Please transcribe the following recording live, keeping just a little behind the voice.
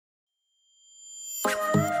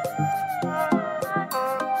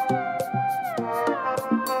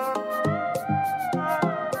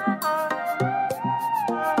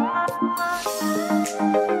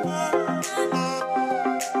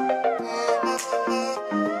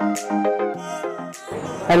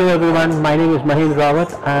Hello everyone, my name is Mahir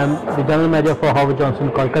Rawat. I am the General Manager for Howard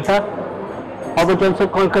Johnson Kolkata. Howard Johnson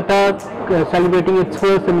Kolkata celebrating its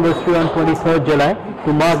first anniversary on 23rd July.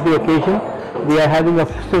 To mark the occasion, we are having a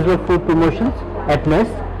Sizzler food promotions at Mess.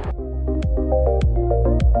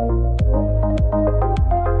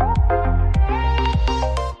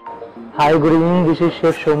 Hi, good evening. This is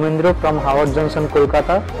Chef Shomendra from Howard Johnson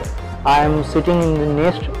Kolkata. I am sitting in the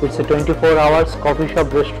Nest. It's a 24 hours coffee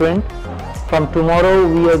shop restaurant. From tomorrow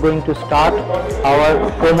we are going to start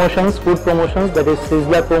our promotions, food promotions, that is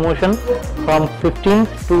Sizzler promotion. From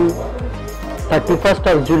 15th to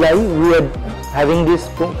 31st of July we are having these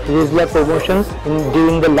Sizzler promotions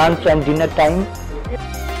during the lunch and dinner time.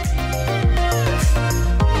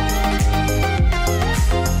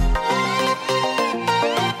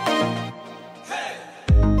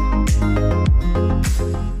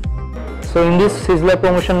 So in this Sizzler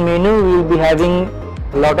promotion menu we will be having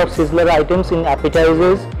a lot of Sizzler items in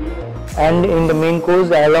appetizers and in the main course,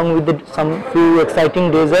 along with some few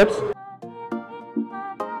exciting desserts.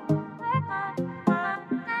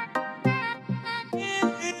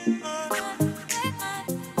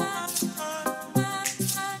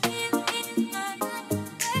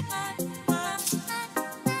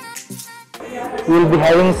 We will be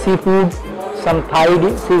having seafood, some Thai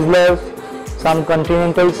sizzlers, some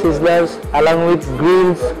continental sizzlers, along with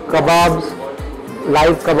grills, kebabs,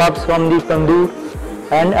 live kebabs from the tandoor,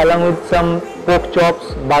 and along with some pork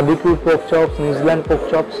chops, barbecue pork chops, New Zealand pork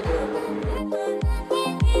chops.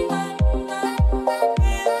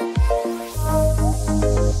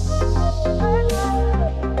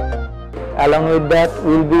 Along with that,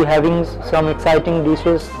 we will be having some exciting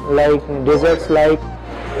dishes like desserts like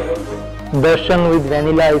darshan with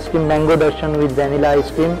vanilla ice cream, mango darshan with vanilla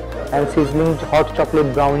ice cream, and sizzling hot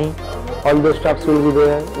chocolate brownie. All those stuffs will be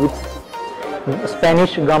there with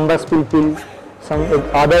Spanish gambas pilpil. Some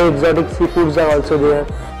other exotic seafoods are also there.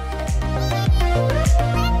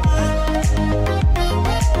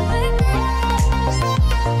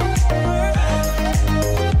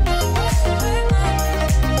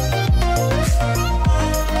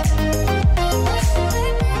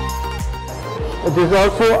 This is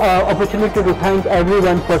also an opportunity to thank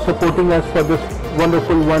everyone for supporting us for this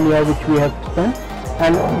wonderful 1 year which we have spent,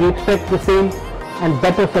 and we expect the same and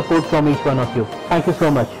better support from each one of you. Thank you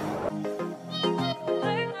so much.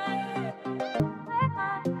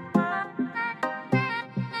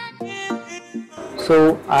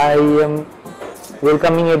 So I am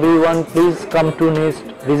welcoming everyone. Please come to Nest,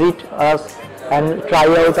 visit us and try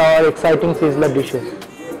out our exciting Sizzler dishes.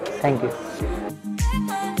 Thank you.